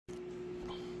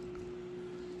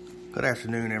Good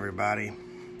afternoon, everybody.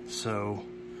 So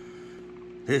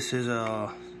this is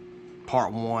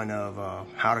part one of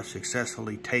how to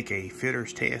successfully take a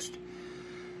fitter's test.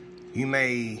 You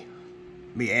may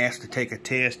be asked to take a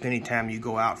test anytime you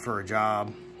go out for a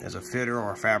job as a fitter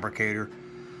or a fabricator,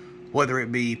 whether it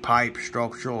be pipe,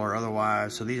 structural, or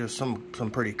otherwise. So these are some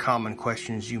pretty common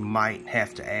questions you might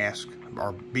have to ask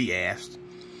or be asked.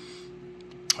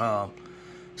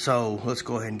 So let's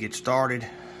go ahead and get started.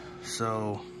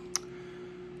 So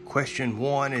question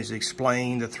one is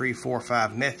explain the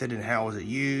 3-4-5 method and how is it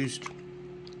used.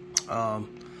 The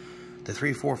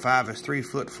 3-4-5 is 3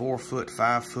 foot, 4 foot,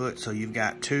 5 foot. So you've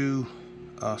got two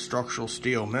structural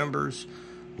steel members.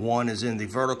 One is in the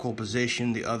vertical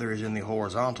position, the other is in the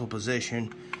horizontal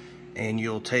position. And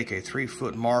you'll take a 3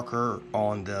 foot marker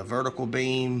on the vertical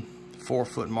beam, 4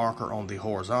 foot marker on the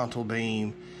horizontal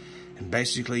beam. And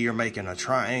basically you're making a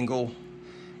triangle.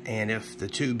 And if the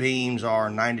two beams are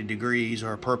 90 degrees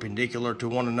or perpendicular to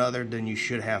one another, then you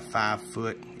should have 5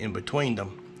 foot in between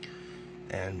them.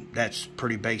 And that's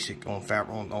pretty basic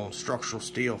on structural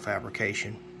steel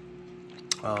fabrication.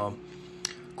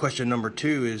 Question number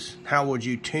two is, how would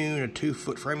you tune a 2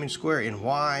 foot framing square and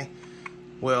why?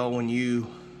 Well, when you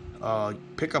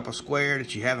pick up a square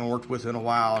that you haven't worked with in a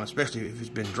while, and especially if it's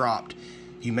been dropped,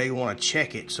 you may want to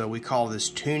check it. So we call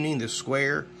this tuning the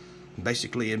square.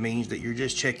 Basically, it means that you're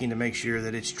just checking to make sure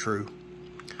that it's true.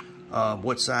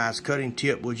 What size cutting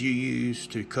tip would you use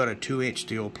to cut a 2-inch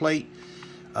steel plate?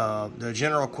 The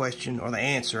general question, or the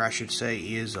answer, I should say,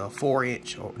 is a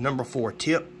 4-inch or number 4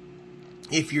 tip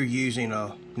if you're using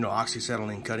a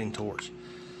oxyacetylene cutting torch.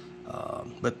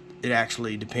 But it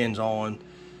actually depends on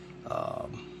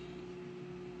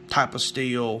type of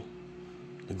steel.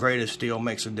 The grade of steel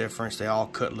makes a difference. They all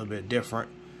cut a little bit different.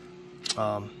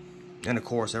 And of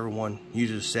course, everyone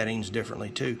uses settings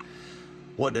differently too.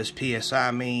 What does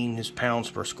PSI mean? Is pounds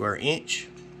per square inch.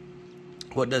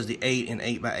 What does the 8 and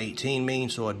 8 by 18 mean?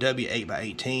 So a W8 by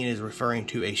 18 is referring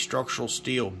to a structural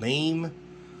steel beam.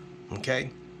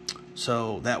 Okay,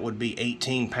 so that would be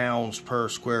 18 pounds per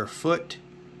square foot,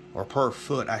 or per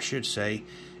foot, I should say.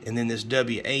 And then this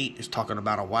W8 is talking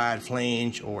about a wide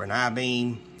flange or an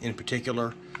I-beam in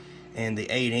particular. And the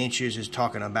 8 inches is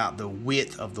talking about the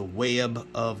width of the web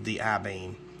of the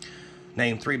I-beam.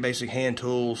 Name 3 basic hand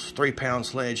tools. 3-pound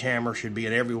sledgehammer should be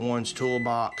in everyone's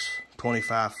toolbox.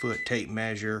 25-foot tape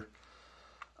measure,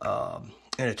 and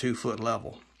a 2-foot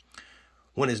level.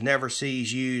 When is Never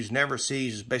Seize used? Never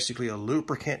Seize is basically a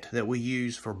lubricant that we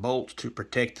use for bolts to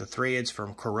protect the threads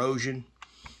from corrosion.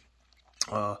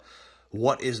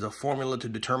 What is the formula to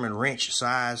determine wrench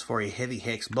size for a heavy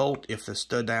hex bolt if the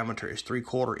stud diameter is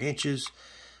 3/4 inches?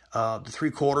 The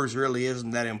 3/4 really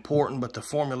isn't that important, but the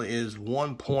formula is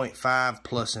 1.5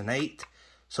 plus an eighth.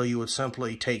 So you would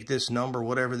simply take this number,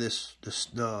 whatever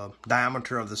the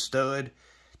diameter of the stud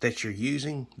that you're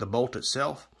using, the bolt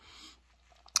itself,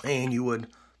 and you would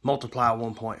multiply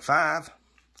 1.5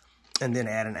 and then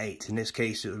add an eighth. In this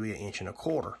case, it would be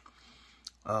 1.25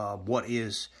 inches. What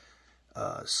is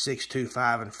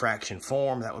 625 in fraction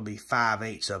form? That would be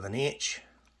 5/8 of an inch.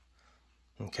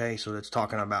 Okay, so that's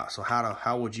talking about, so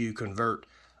how would you convert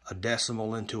a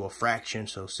decimal into a fraction?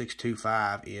 So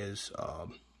 625 is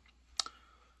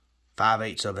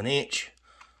 5/8 of an inch.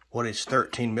 What is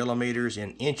 13 millimeters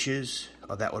in inches?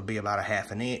 That would be about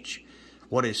 1/2 an inch.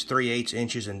 What is 3/8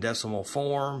 inches in decimal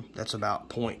form? That's about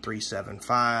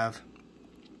 0.375.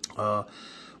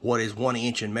 What is 1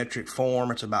 inch in metric form?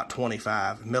 It's about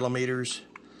 25 millimeters.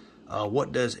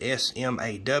 What does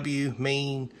SMAW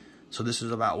mean? So this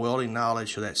is about welding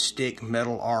knowledge. So that's stick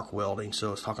metal arc welding.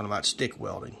 So it's talking about stick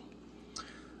welding.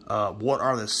 What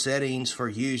are the settings for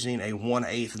using a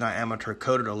 1/8 diameter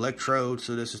coated electrode?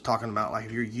 So this is talking about like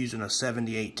if you're using a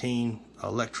 7018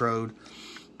 electrode.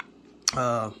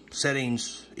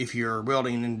 Settings, if you're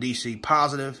welding in DC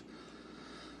positive,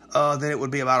 then it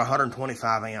would be about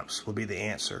 125 amps would be the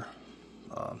answer.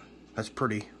 That's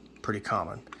pretty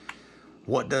common.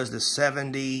 What does the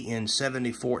 70 in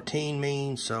 7014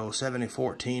 mean? So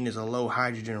 7014 is a low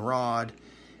hydrogen rod,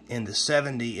 and the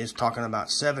 70 is talking about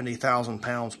 70,000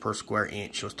 pounds per square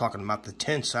inch. So it's talking about the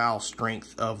tensile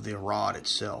strength of the rod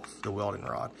itself, the welding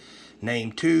rod.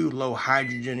 Name 2 low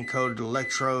hydrogen coated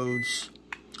electrodes.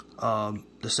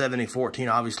 The 7014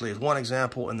 obviously is one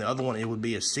example, and the other one, it would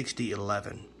be a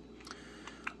 6011.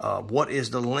 What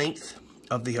is the length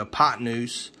of the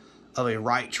hypotenuse of a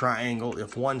right triangle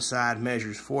if one side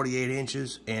measures 48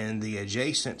 inches and the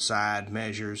adjacent side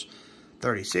measures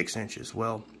 36 inches?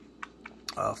 Well,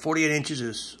 48 inches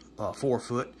is 4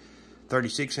 foot,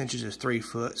 36 inches is 3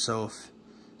 foot. So if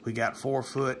we got 4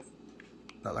 foot,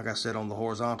 like I said, on the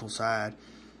horizontal side,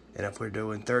 And if we're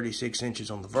doing 36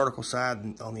 inches on the vertical side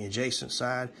and on the adjacent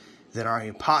side, then our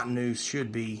hypotenuse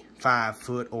should be 5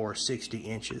 foot or 60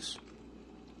 inches.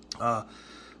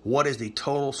 What is the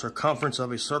total circumference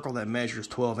of a circle that measures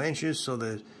 12 inches? So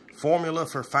the formula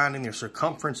for finding the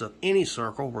circumference of any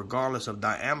circle, regardless of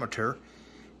diameter,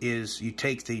 is you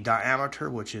take the diameter,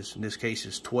 which is in this case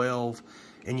is 12,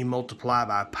 and you multiply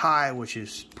by pi, which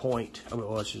is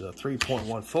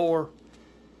 3.14.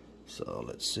 So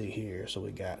let's see here. So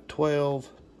we got 12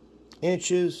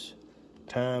 inches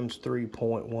times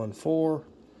 3.14,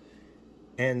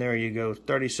 and there you go,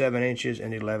 37 inches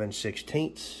and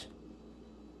 11/16.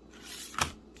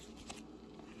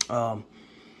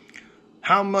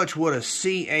 How much would a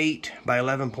C8 by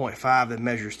 11.5 that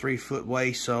measures 3 foot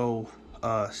weigh? So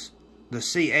the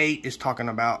C8 is talking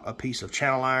about a piece of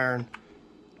channel iron.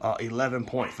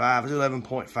 11.5 is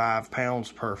 11.5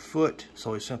 pounds per foot.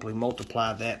 So we simply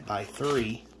multiply that by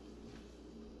 3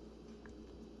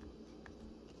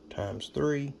 times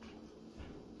 3.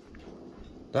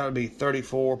 That would be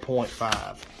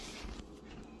 34.5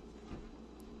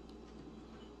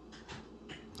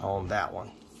 on that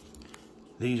one.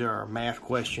 These are math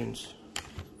questions.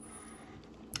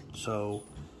 So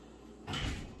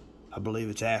I believe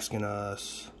it's asking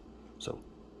us, so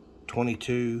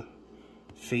 22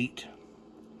 feet,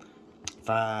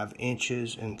 5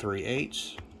 inches and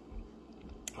 3/8.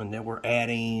 And then we're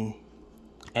adding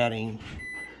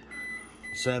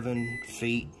 7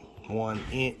 feet, 1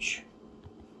 inch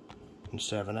and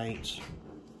 7/8.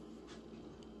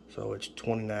 So it's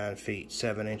 29 feet,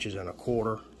 7 inches and a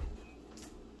quarter.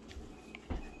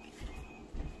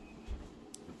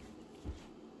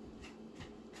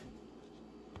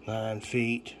 Nine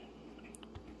feet,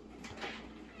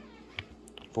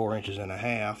 4 inches and a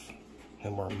half,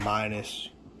 and we're minus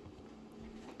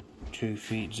 2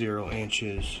 feet, 0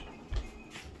 inches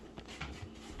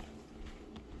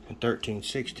and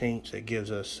 13/16. That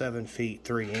gives us 7 feet,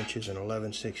 3 inches and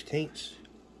 11/16.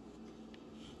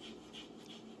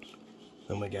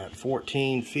 Then we got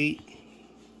 14 feet,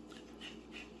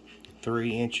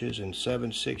 3 inches and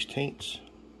 7/16,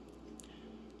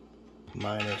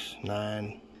 minus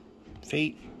 9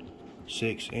 feet,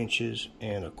 6 inches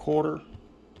and a quarter.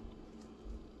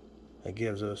 That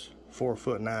gives us 4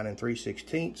 foot 9 and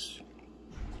 3/16.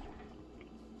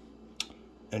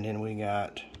 And then we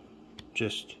got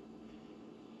just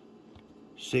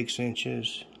 6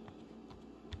 inches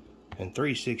and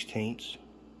 3/16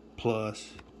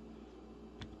 plus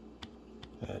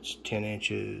that's 10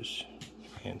 inches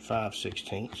and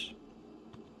 5/16.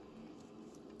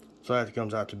 So that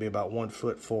comes out to be about 1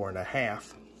 foot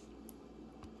 4.5.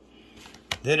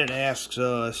 Then it asks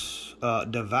us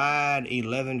divide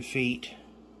 11 feet,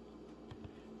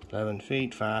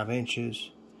 5 inches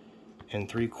and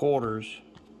 3/4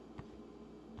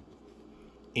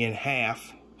 in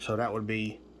half. So that would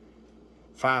be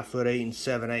 5 foot 8 and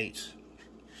 7/8.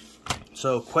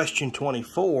 So question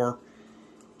 24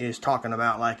 is talking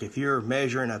about, like, if you're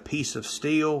measuring a piece of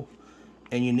steel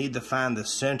and you need to find the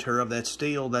center of that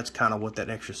steel, that's kind of what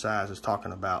that exercise is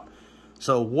talking about.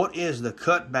 So what is the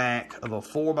cut back of a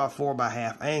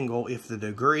 4x4.5 angle if the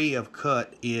degree of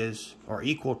cut is or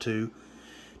equal to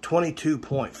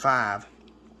 22.5?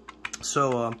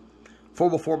 So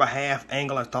 4x4.5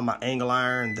 angle, I'm talking about angle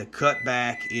iron. The cut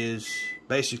back is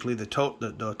basically the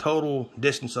total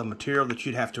distance of material that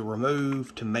you'd have to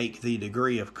remove to make the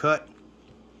degree of cut.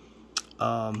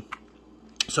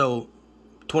 So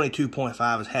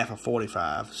 22.5 is half of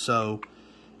 45. So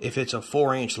if it's a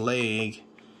 4-inch leg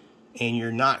and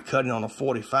you're not cutting on a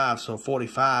 45, so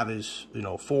 45 is,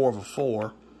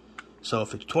 4/4. So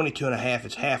if it's 22.5,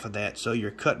 it's half of that. So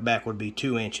your cut back would be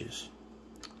 2 inches.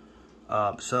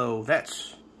 So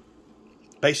that's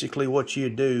basically what you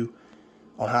do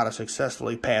on how to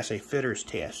successfully pass a fitter's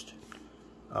test.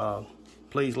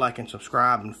 Please like and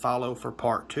subscribe and follow for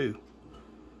part 2.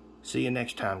 See you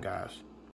next time, guys.